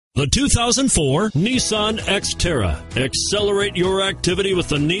The 2004 Nissan Xterra. Accelerate your activity with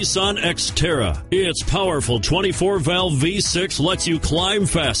the Nissan Xterra. Its powerful 24-valve V6 lets you climb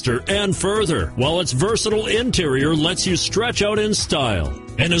faster and further, while its versatile interior lets you stretch out in style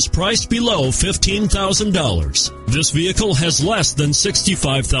and is priced below $15,000. This vehicle has less than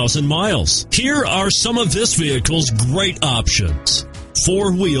 65,000 miles. Here are some of this vehicle's great options: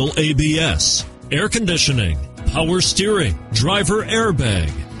 four-wheel ABS, air conditioning, power steering, driver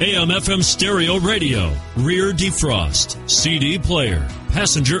airbag, AM/FM stereo radio, rear defrost, CD player,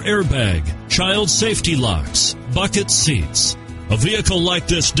 passenger airbag, child safety locks, bucket seats. A vehicle like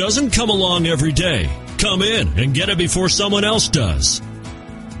this doesn't come along every day. Come in and get it before someone else does.